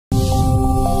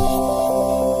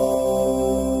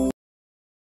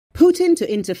Putin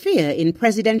to interfere in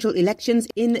presidential elections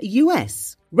in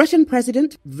US. Russian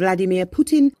President Vladimir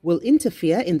Putin will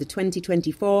interfere in the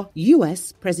 2024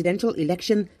 US presidential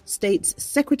election, states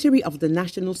Secretary of the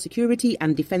National Security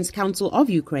and Defense Council of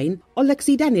Ukraine,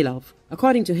 Oleksiy Danilov.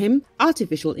 According to him,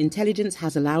 artificial intelligence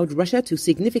has allowed Russia to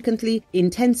significantly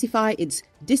intensify its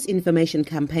disinformation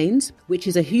campaigns, which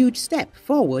is a huge step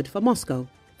forward for Moscow.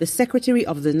 The Secretary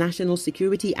of the National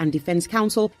Security and Defense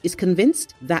Council is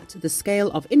convinced that the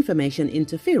scale of information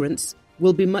interference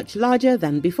will be much larger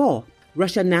than before.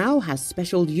 Russia now has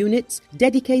special units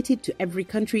dedicated to every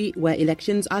country where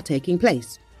elections are taking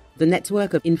place. The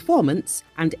network of informants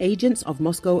and agents of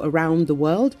Moscow around the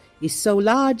world is so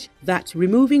large that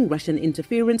removing Russian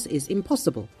interference is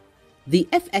impossible. The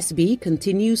FSB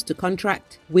continues to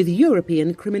contract with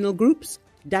European criminal groups,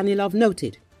 Danilov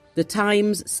noted. The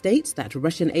Times states that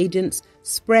Russian agents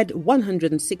spread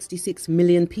 166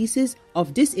 million pieces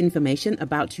of disinformation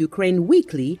about Ukraine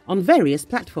weekly on various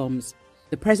platforms.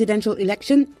 The presidential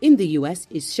election in the US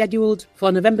is scheduled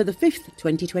for November the 5th,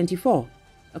 2024.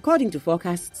 According to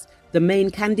forecasts, the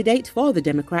main candidate for the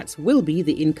Democrats will be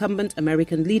the incumbent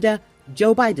American leader,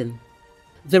 Joe Biden.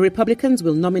 The Republicans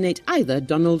will nominate either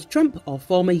Donald Trump or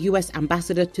former US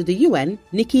Ambassador to the UN,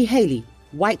 Nikki Haley.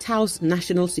 White House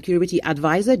National Security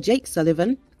Advisor Jake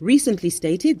Sullivan recently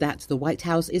stated that the White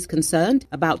House is concerned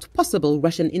about possible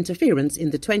Russian interference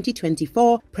in the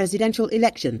 2024 presidential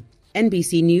election.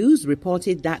 NBC News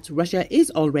reported that Russia is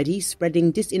already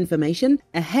spreading disinformation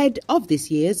ahead of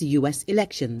this year's US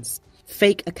elections.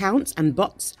 Fake accounts and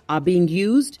bots are being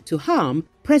used to harm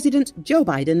President Joe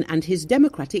Biden and his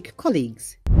Democratic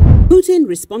colleagues. Putin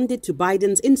responded to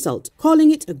Biden's insult,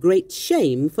 calling it a great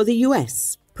shame for the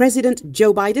US. President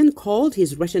Joe Biden called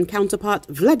his Russian counterpart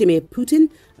Vladimir Putin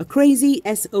a crazy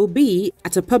SOB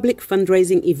at a public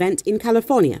fundraising event in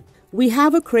California. We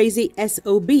have a crazy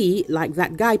SOB like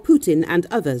that guy Putin and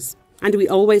others, and we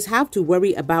always have to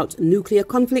worry about nuclear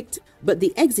conflict, but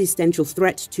the existential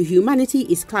threat to humanity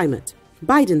is climate.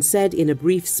 Biden said in a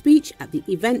brief speech at the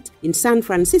event in San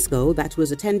Francisco that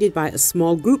was attended by a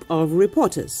small group of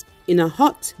reporters. In a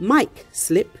hot mic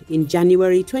slip in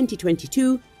January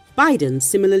 2022, Biden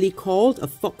similarly called a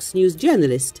Fox News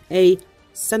journalist a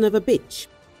son of a bitch.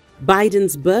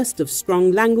 Biden's burst of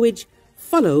strong language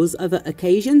follows other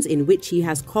occasions in which he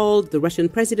has called the Russian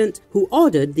president who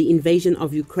ordered the invasion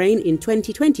of Ukraine in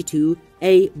 2022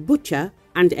 a Bucha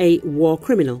and a war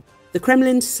criminal. The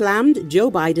Kremlin slammed Joe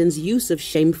Biden's use of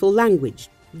shameful language.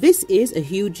 This is a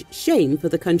huge shame for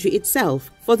the country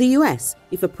itself, for the US.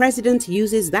 If a president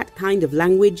uses that kind of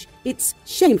language, it's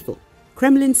shameful,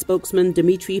 Kremlin spokesman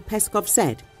Dmitry Peskov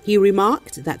said. He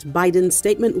remarked that Biden's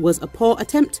statement was a poor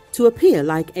attempt to appear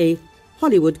like a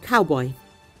Hollywood cowboy.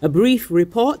 A brief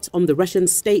report on the Russian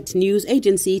state news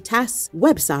agency TASS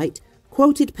website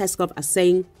quoted Peskov as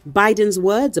saying, Biden's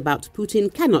words about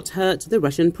Putin cannot hurt the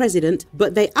Russian president,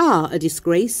 but they are a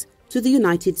disgrace to the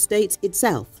United States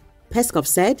itself. Peskov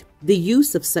said, the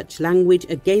use of such language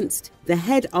against the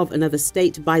head of another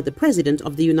state by the President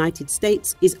of the United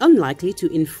States is unlikely to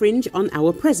infringe on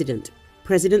our president,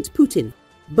 President Putin,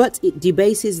 but it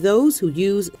debases those who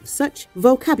use such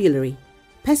vocabulary.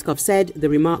 Peskov said the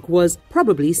remark was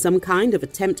probably some kind of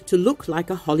attempt to look like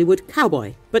a Hollywood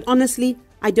cowboy, but honestly,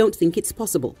 I don't think it's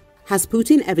possible. Has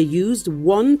Putin ever used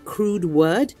one crude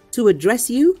word to address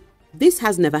you? This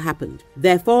has never happened.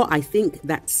 Therefore, I think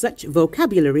that such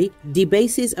vocabulary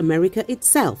debases America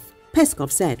itself,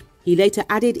 Peskov said. He later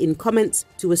added in comments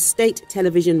to a state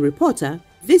television reporter,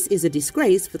 this is a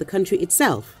disgrace for the country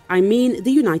itself. I mean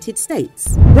the United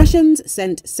States. Russians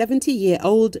sent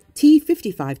 70-year-old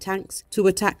T-55 tanks to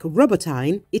attack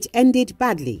Robotyne. It ended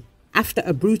badly. After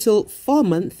a brutal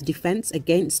 4-month defense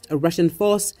against a Russian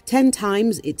force 10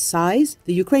 times its size,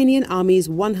 the Ukrainian army's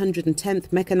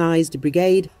 110th Mechanized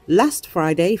Brigade last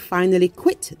Friday finally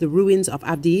quit the ruins of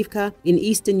Avdiivka in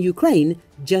eastern Ukraine,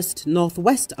 just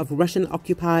northwest of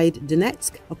Russian-occupied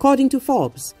Donetsk, according to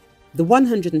Forbes. The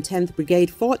 110th Brigade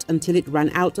fought until it ran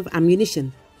out of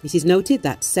ammunition. It is noted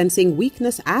that, sensing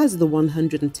weakness as the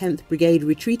 110th Brigade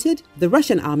retreated, the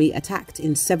Russian army attacked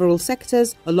in several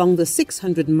sectors along the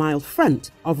 600-mile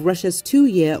front of Russia's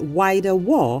 2-year wider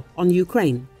war on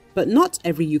Ukraine. But not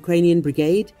every Ukrainian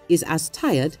brigade is as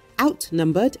tired,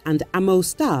 outnumbered and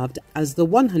ammo-starved as the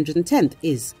 110th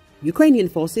is. Ukrainian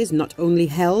forces not only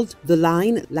held the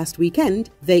line last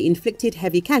weekend, they inflicted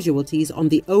heavy casualties on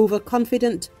the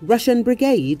overconfident Russian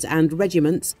brigades and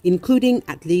regiments, including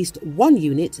at least one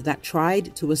unit that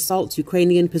tried to assault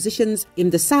Ukrainian positions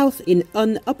in the south in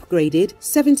unupgraded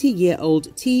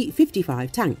 70-year-old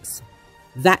T-55 tanks.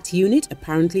 That unit,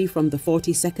 apparently from the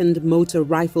 42nd Motor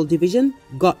Rifle Division,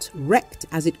 got wrecked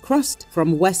as it crossed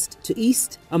from west to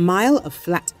east, a mile of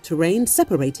flat terrain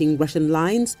separating Russian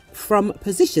lines from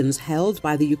positions held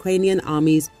by the Ukrainian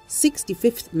Army's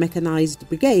 65th Mechanized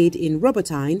Brigade in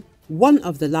Robotyne, one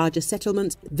of the larger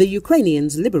settlements the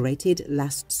Ukrainians liberated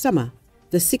last summer.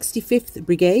 The 65th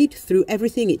Brigade threw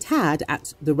everything it had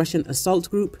at the Russian assault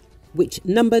group, which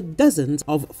numbered dozens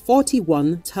of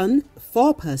 41-ton,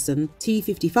 4-person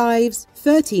T-55s,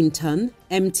 13-ton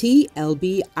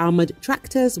MT-LB armoured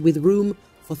tractors with room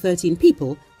for 13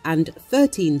 people, and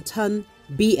 13-ton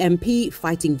BMP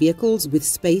fighting vehicles with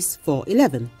space for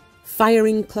 11.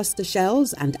 Firing cluster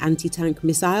shells and anti-tank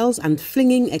missiles and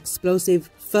flinging explosive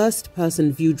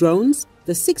first-person view drones,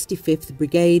 the 65th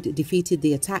Brigade defeated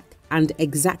the attack and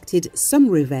exacted some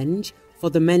revenge for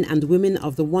the men and women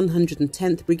of the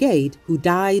 110th Brigade who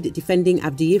died defending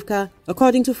Avdiivka,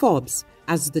 according to Forbes.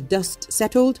 As the dust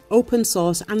settled,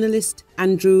 open-source analyst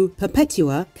Andrew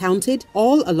Perpetua counted,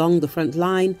 all along the front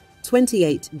line,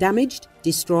 28 damaged,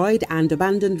 destroyed and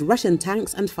abandoned Russian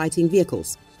tanks and fighting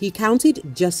vehicles. He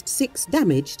counted just 6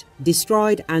 damaged,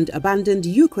 destroyed and abandoned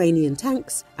Ukrainian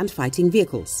tanks and fighting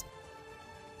vehicles.